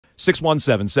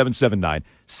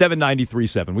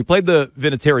617-779-7937. We played the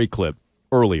Vinatieri clip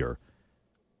earlier.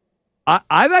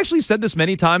 I've actually said this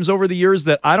many times over the years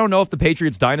that I don't know if the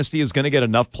Patriots dynasty is going to get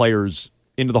enough players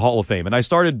into the Hall of Fame. And I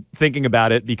started thinking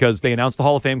about it because they announced the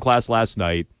Hall of Fame class last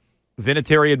night.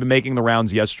 Vinatieri had been making the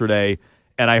rounds yesterday,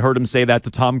 and I heard him say that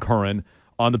to Tom Curran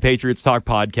on the Patriots Talk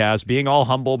podcast, being all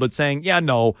humble, but saying, yeah,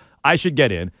 no, I should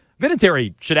get in.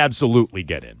 Vinatieri should absolutely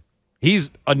get in.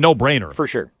 He's a no-brainer. For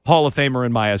sure. Hall of Famer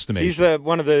in my estimation. He's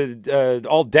one of the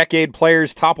all-decade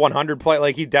players, top 100 player.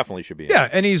 Like, he definitely should be in. Yeah,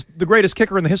 and he's the greatest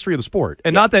kicker in the history of the sport.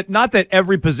 And not that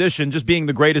every position, just being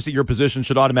the greatest at your position,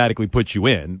 should automatically put you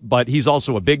in, but he's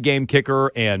also a big game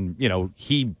kicker, and,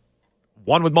 he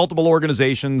won with multiple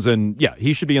organizations, and, yeah,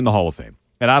 he should be in the Hall of Fame.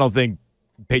 And I don't think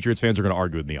Patriots fans are going to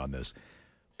argue with me on this.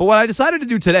 But what I decided to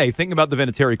do today, thinking about the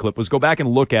Vinatieri clip, was go back and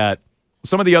look at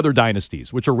some of the other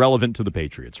dynasties, which are relevant to the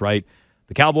Patriots, right?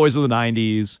 The Cowboys of the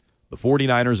 90s, the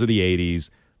 49ers of the 80s,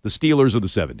 the Steelers of the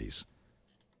 70s.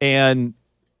 And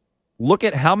look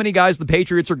at how many guys the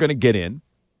Patriots are going to get in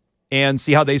and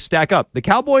see how they stack up. The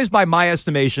Cowboys, by my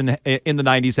estimation, in the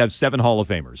 90s have 7 Hall of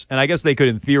Famers. And I guess they could,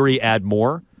 in theory, add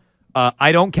more.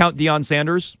 I don't count Deion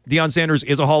Sanders. Deion Sanders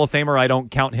is a Hall of Famer. I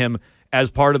don't count him as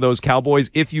part of those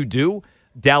Cowboys. If you do,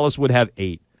 Dallas would have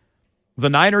 8. The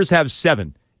Niners have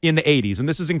 7 in the 80s, and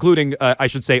this is including, I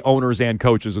should say, owners and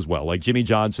coaches as well, like Jimmy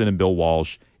Johnson and Bill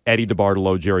Walsh, Eddie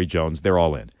DeBartolo, Jerry Jones. They're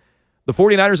all in. The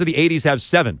 49ers of the 80s have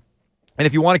 7. And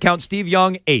if you want to count Steve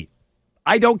Young, 8.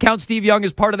 I don't count Steve Young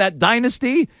as part of that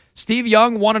dynasty. Steve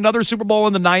Young won another Super Bowl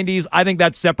in the 90s. I think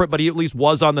that's separate, but he at least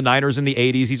was on the Niners in the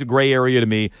 80s. He's a gray area to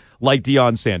me, like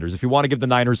Deion Sanders. If you want to give the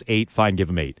Niners 8, fine, give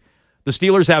them 8. The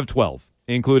Steelers have 12,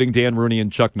 including Dan Rooney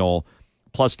and Chuck Noll,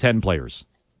 plus 10 players.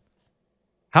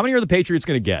 How many are the Patriots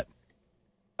going to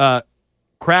get?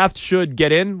 Kraft should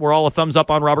get in. We're all a thumbs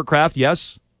up on Robert Kraft,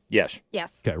 yes? Yes.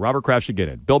 Yes. Okay, Robert Kraft should get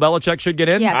in. Bill Belichick should get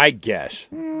in? Yes. I guess.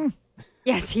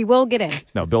 Yes, he will get in.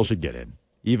 No, Bill should get in.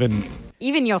 Even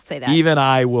you'll say that. Even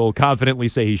I will confidently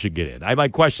say he should get in. I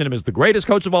might question him as the greatest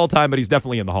coach of all time, but he's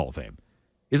definitely in the Hall of Fame.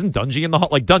 Isn't Dungy in the Hall?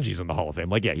 Like, Dungy's in the Hall of Fame.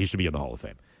 Like, yeah, he should be in the Hall of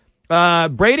Fame.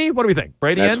 Brady, what do we think?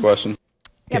 Brady Next in? question.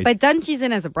 Yeah, but Dungy's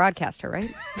in as a broadcaster, right?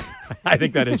 I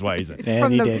think that is why he's in.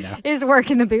 And he did now. His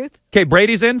work in the booth. Okay,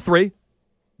 Brady's in, 3.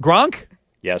 Gronk?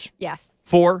 Yes. Yes.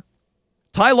 4.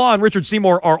 Ty Law and Richard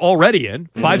Seymour are already in,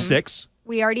 5, 6.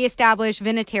 We already established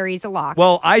Vinatieri's a lock.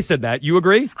 Well, I said that. You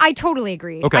agree? I totally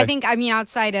agree. Okay. I mean,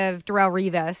 outside of Darrelle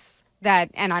Revis,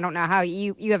 and I don't know how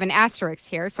you have an asterisk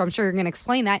here, so I'm sure you're going to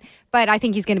explain that, but I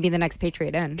think he's going to be the next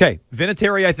Patriot in. Okay,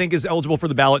 Vinatieri, I think, is eligible for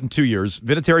the ballot in 2 years.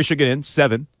 Vinatieri should get in,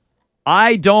 7.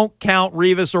 I don't count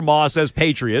Revis or Moss as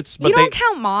Patriots. But you don't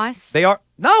count Moss. They are.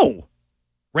 No.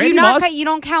 Randy Moss? You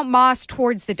don't count Moss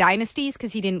towards the dynasties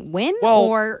because he didn't win?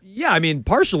 Well, yeah, I mean,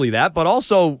 partially that, but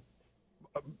also,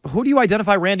 who do you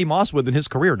identify Randy Moss with in his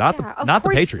career? Not the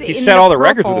Patriots. He set all the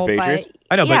records with the Patriots.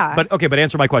 I know, yeah. but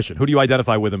answer my question. Who do you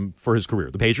identify with him for his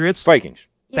career? The Patriots? Vikings.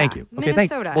 Thank you. Okay,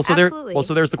 Minnesota. Absolutely.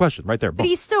 So there's the question right there. But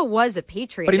he still was a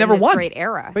Patriot. But he never in this won. Great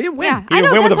era. But he didn't win. Yeah, He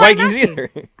didn't win with the Vikings either.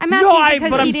 I'm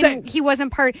asking because he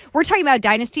wasn't part. We're talking about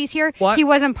dynasties here. What? He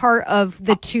wasn't part of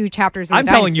the 2 chapters of the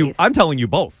dynasties. I'm telling you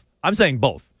both. I'm saying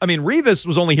both. I mean, Revis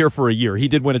was only here for a year. He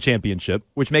did win a championship,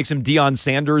 which makes him Deion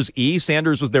Sanders E.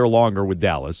 Sanders was there longer with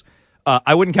Dallas.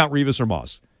 I wouldn't count Revis or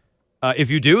Moss. If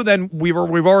you do, then we've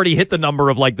already hit the number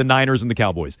of like the Niners and the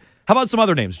Cowboys. How about some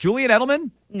other names? Julian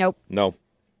Edelman? Nope. No.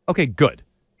 Okay, good.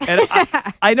 And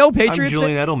I know Patriots. I'm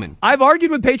Julian Edelman. I've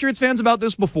argued with Patriots fans about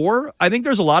this before. I think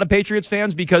there's a lot of Patriots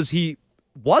fans because he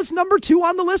was number 2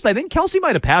 on the list. I think Kelsey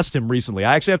might have passed him recently.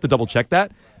 I actually have to double check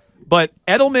that. But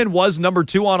Edelman was number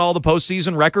 2 on all the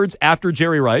postseason records after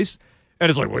Jerry Rice. And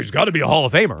it's like, well, he's got to be a Hall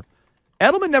of Famer.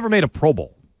 Edelman never made a Pro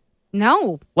Bowl.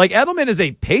 No. Like, Edelman is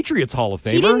a Patriots Hall of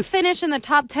Famer. He didn't finish in the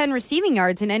top 10 receiving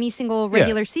yards in any single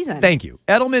regular season. Thank you.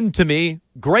 Edelman, to me,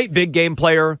 great big game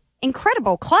player.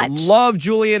 Incredible clutch. Love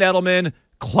Julian Edelman,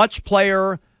 clutch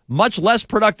player, much less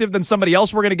productive than somebody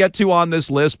else we're going to get to on this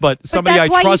list, but somebody that's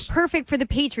I why trust. He's perfect for the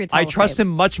Patriots Hall I of trust Fame.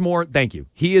 him much more. Thank you.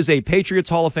 He is a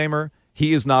Patriots Hall of Famer.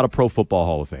 He is not a Pro Football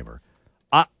Hall of Famer.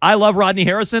 I love Rodney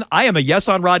Harrison. I am a yes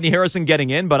on Rodney Harrison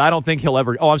getting in, but I don't think he'll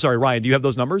ever. Oh, I'm sorry, Ryan. Do you have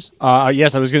those numbers?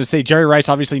 Yes, I was going to say Jerry Rice,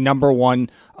 obviously number 1.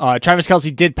 Travis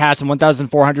Kelce did pass him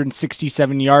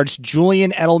 1,467 yards.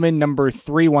 Julian Edelman, number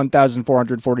 3,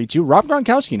 1,442. Rob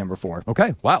Gronkowski, number 4.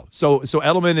 Okay, wow. So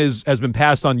Edelman has been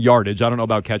passed on yardage. I don't know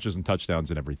about catches and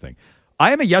touchdowns and everything.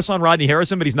 I am a yes on Rodney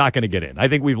Harrison, but he's not going to get in. I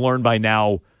think we've learned by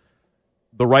now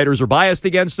the writers are biased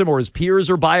against him or his peers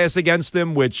are biased against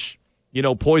him, which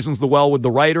poisons the well with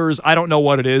the writers. I don't know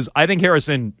what it is. I think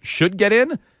Harrison should get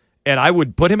in, And I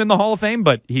would put him in the Hall of Fame,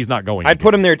 but he's not going. I'd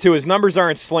put him there too. His numbers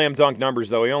aren't slam dunk numbers,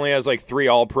 though. He only has like 3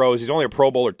 All-Pros. He's only a Pro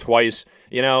Bowler twice.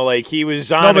 You know, like he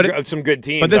was on some good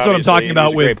teams. But this is what I'm talking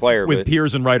about with with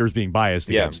peers and writers being biased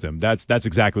against him. That's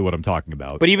exactly what I'm talking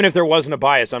about. But even if there wasn't a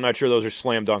bias, I'm not sure those are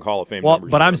slam dunk Hall of Fame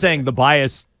numbers. But I'm saying the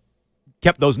bias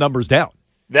kept those numbers down.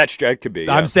 That could be.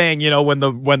 Yeah. I'm saying, when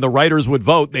the writers would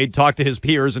vote, they'd talk to his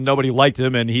peers, and nobody liked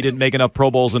him, and he didn't make enough Pro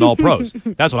Bowls and All Pros.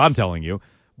 That's what I'm telling you.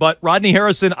 But Rodney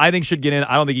Harrison, I think, should get in.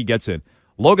 I don't think he gets in.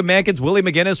 Logan Mankins, Willie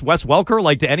McGinnis, Wes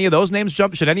Welker, do any of those names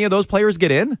jump? Should any of those players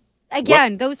get in?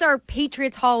 Again, those are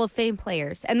Patriots Hall of Fame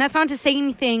players. And that's not to say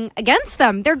anything against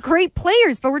them. They're great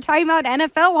players, but we're talking about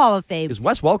NFL Hall of Fame. Is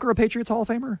Wes Welker a Patriots Hall of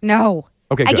Famer? No.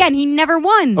 Okay, good. Again, he never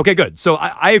won. Okay, good. So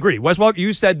I agree. Wes Welker,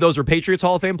 you said those are Patriots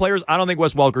Hall of Fame players. I don't think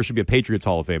Wes Welker should be a Patriots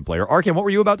Hall of Fame player. Arcand, what were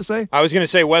you about to say? I was going to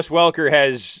say Wes Welker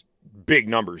has big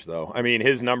numbers, though. I mean,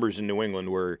 his numbers in New England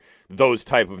were those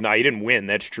type of. Now, he didn't win,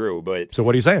 that's true, but. So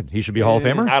what are you saying? He should be a Hall of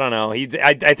Famer? I don't know.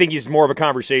 I think he's more of a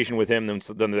conversation with him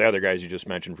than the other guys you just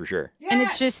mentioned for sure. Yes. And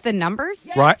it's just the numbers?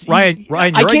 Yes. Ryan,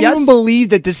 I can't even believe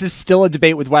that this is still a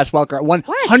debate with Wes Welker.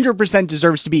 100%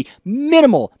 deserves to be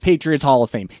minimal Patriots Hall of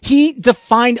Fame. He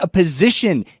defined a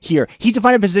position here. He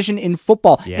defined a position in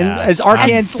football. Yeah. And as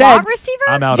Arcand said, receiver?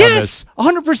 I'm out yes,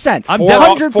 on this. 100%. I'm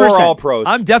 100%. 4 All-Pros.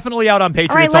 I'm definitely out on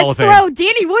Patriots All right, Hall of let's Fame. throw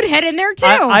Danny Woodhead in there, too.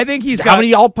 I think he's got. How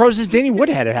many All-Pros does Danny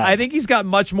Woodhead have? I think he's got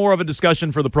much more of a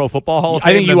discussion for the Pro Football Hall of Fame.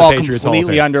 I think than you the all Patriots Hall of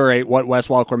completely Fame. underrate what Wes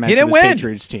Welker meant He to didn't this win.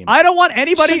 Patriots team. I don't want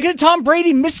anybody. So good, Tom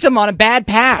Brady missed him on a bad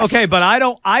pass. Okay, but I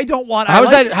don't want. How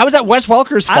is that Wes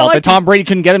Welker's fault that Tom Brady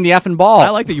couldn't get him the effing ball? I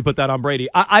like that you put that on Brady.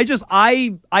 I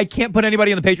can't put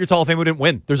anybody in the Patriots Hall of Fame who didn't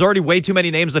win. There's already way too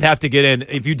many names that have to get in.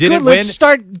 If you didn't win, let's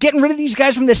start getting rid of these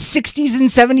guys from the 60s and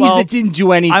 70s that didn't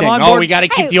do anything. We got to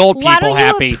keep the old people happy. Why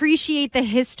don't you appreciate the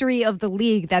history of the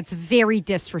league? That's very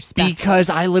disrespectful. Because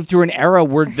I lived through an era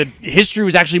where the history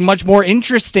was actually much more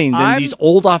interesting than these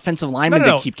old offensive linemen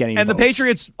that keep getting votes. And the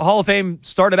Patriots Hall of Fame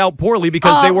started out poorly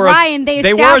because they were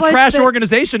a trash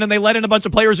organization and they let in a bunch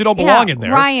of players who don't belong in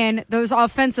there. Ryan, those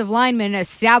offensive linemen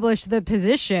established the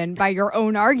position by your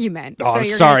own argument. Oh, so I'm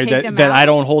sorry that I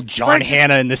don't hold John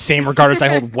Hanna in the same regard as I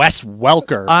hold Wes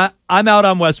Welker. I'm out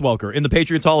on Wes Welker in the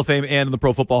Patriots Hall of Fame and in the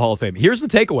Pro Football Hall of Fame. Here's the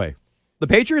takeaway. The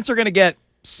Patriots are going to get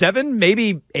 7,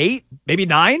 maybe 8, maybe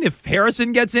 9 if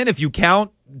Harrison gets in, if you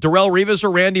count Darrelle Revis or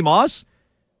Randy Moss.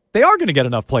 They are going to get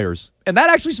enough players, and that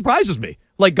actually surprises me.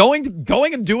 Like going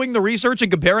and doing the research and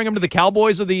comparing them to the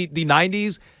Cowboys of the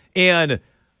 90s and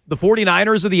the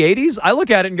 49ers of the 80s, I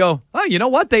look at it and go, oh, you know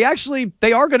what? They are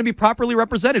going to be properly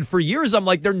represented. For years, I'm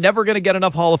like, they're never going to get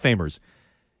enough Hall of Famers.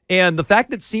 And the fact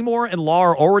that Seymour and Law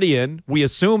are already in, we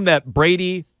assume that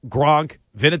Brady, Gronk,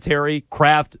 Vinatieri,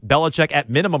 Kraft, Belichick, at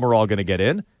minimum, are all going to get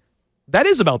in. That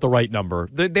is about the right number.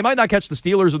 They might not catch the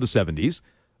Steelers of the 70s,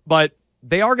 but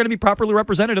they are going to be properly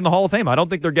represented in the Hall of Fame. I don't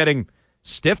think they're getting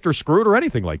stiffed or screwed or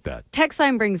anything like that.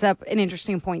 Texline brings up an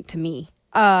interesting point to me.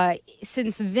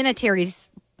 Since Vinatieri's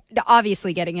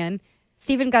obviously getting in,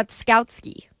 Steven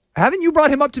Gostkowski. Haven't you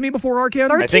brought him up to me before, Arcand?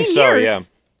 13 I think so, years. yeah.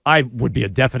 I would be a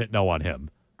definite no on him.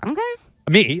 Okay.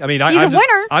 Me? I mean, he's a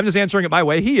winner. I'm just answering it my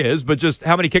way. He is, but just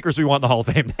how many kickers do we want in the Hall of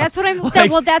Fame now? That's what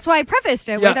I'm. That's why I prefaced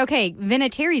it with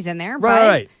Vinatieri's in there.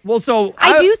 Right. Well, so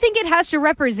I do think it has to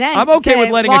represent. I'm okay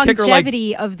with letting a kicker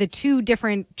longevity of the 2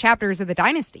 different chapters of the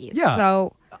dynasties. Yeah.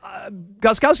 So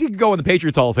Gostkowski could go in the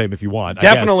Patriots Hall of Fame if you want.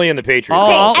 Definitely in the Patriots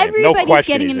Hall of Fame. Everybody's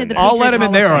getting into the Patriots I'll let him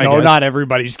in there. Hall of Fame. No, not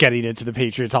everybody's getting into the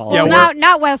Patriots Hall of Fame.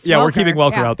 Not Wes Welker. Yeah, we're keeping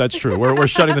Welker out. That's true. We're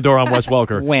shutting the door on Wes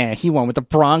Welker. When he won with the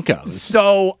Broncos.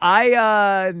 So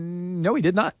no, he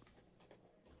did not.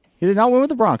 He did not win with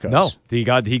the Broncos. No, he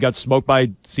got smoked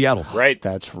by Seattle. Right.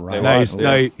 That's right.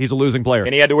 Now he's a losing player.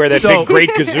 And he had to wear that big great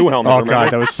kazoo helmet. Oh,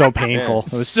 God, that was so painful.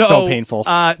 It was so painful.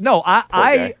 No,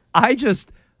 I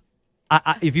just...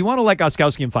 if you want to let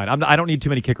Gostkowski, I'm fine. I don't need too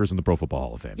many kickers in the Pro Football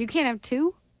Hall of Fame. You can't have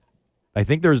 2? I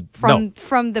think there's... From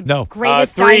the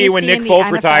greatest 3 dynasty when Nick in the Folk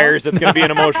NFL. retires. It's going to be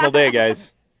an emotional day,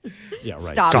 guys. Yeah,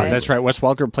 right. Stop God, it. that's right. Wes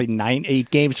Welker played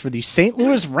 8 games for the St.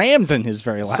 Louis Rams in his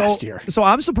very last year. So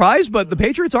I'm surprised, but the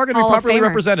Patriots are going to be Hall of properly Famer.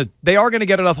 represented. They are going to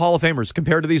get enough Hall of Famers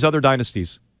compared to these other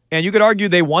dynasties. And you could argue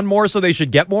they won more, so they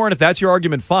should get more, and if that's your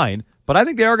argument, fine. But I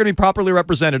think they are going to be properly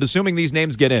represented, assuming these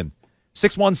names get in.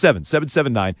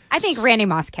 617-779. I think Randy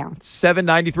Moss counts.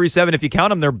 793.7. If you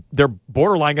count them, they're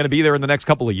borderline going to be there in the next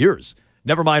couple of years.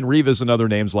 Never mind Revis and other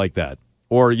names like that.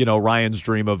 Or, Ryan's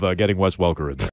dream of getting Wes Welker in there.